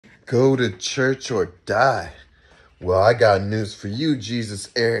Go to church or die. Well, I got news for you, Jesus,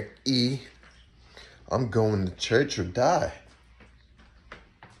 Erick E. I'm going to church or die.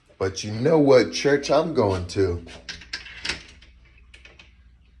 But you know what church I'm going to?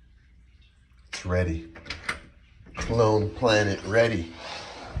 It's ready. Clone planet ready.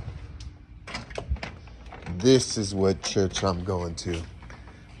 This is what church I'm going to.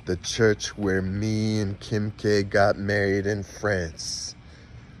 The church where me and Kim K got married in France.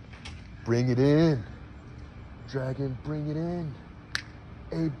 Bring it in. Dragon, bring it in.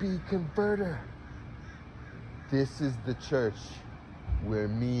 AB converter. This is the church where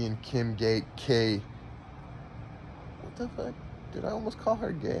me and Kim K. What the fuck? Did I almost call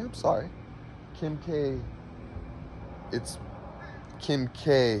her gay? I'm sorry. Kim K. It's Kim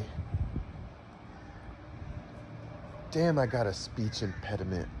K. Damn, I got a speech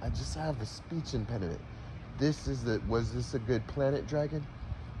impediment. I just have a speech impediment. Was this a good planet, Dragon?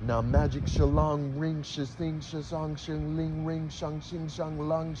 Now magic shalong ring shing shang shing ling ring shang xing shang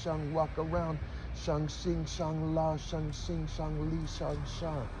long shang walk around shang xing shang lao shang xing shang li shang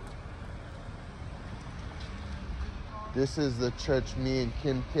shang. This is the church me and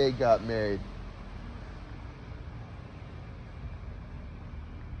Kim K got married.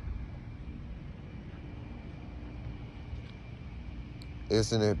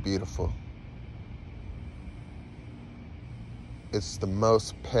 Isn't it beautiful? It's the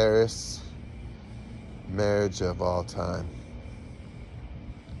most Paris marriage of all time.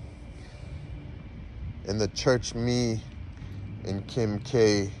 In the church me and Kim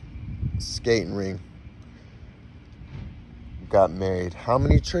K skating ring got married. How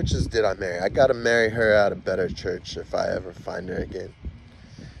many churches did I marry? I gotta marry her at a better church if I ever find her again.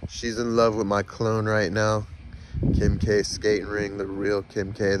 She's in love with my clone right now. Kim K skating ring, the real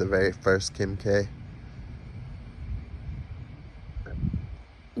Kim K, the very first Kim K.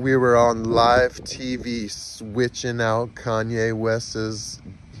 We were on live TV switching out Kanye West's.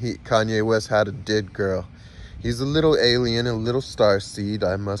 Kanye West had a did girl. He's a little alien, a little star seed.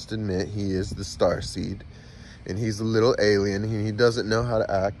 I must admit, he is the star seed. And he's a little alien. He doesn't know how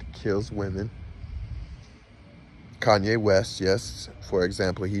to act, kills women. Kanye West, yes, for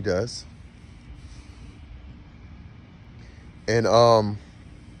example, he does. And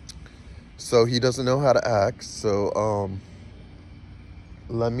so he doesn't know how to act. So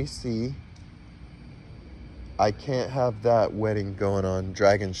let me see. I can't have that wedding going on.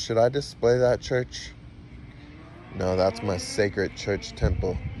 Dragon, should I display that church? No, that's my sacred church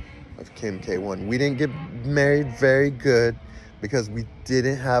temple of Kim K1. We didn't get married very good because we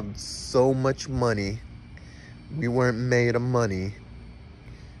didn't have so much money. We weren't made of money.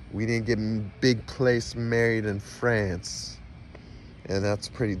 We didn't get big place married in France. And that's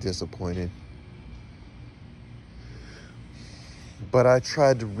pretty disappointing. But I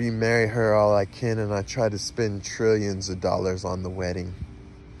tried to remarry her all I can, and I tried to spend trillions of dollars on the wedding.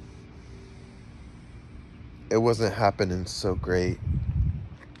 It wasn't happening so great.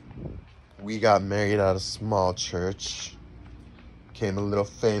 We got married at a small church. Became a little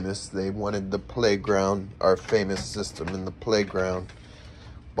famous. They wanted the playground, our famous system in the playground.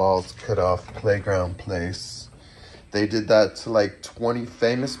 Balls cut off playground place. They did that to like 20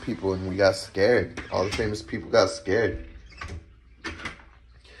 famous people, and we got scared. All the famous people got scared.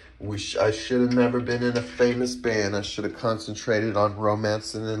 I should have never been in a famous band. I should have concentrated on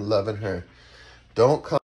romancing and loving her. Don't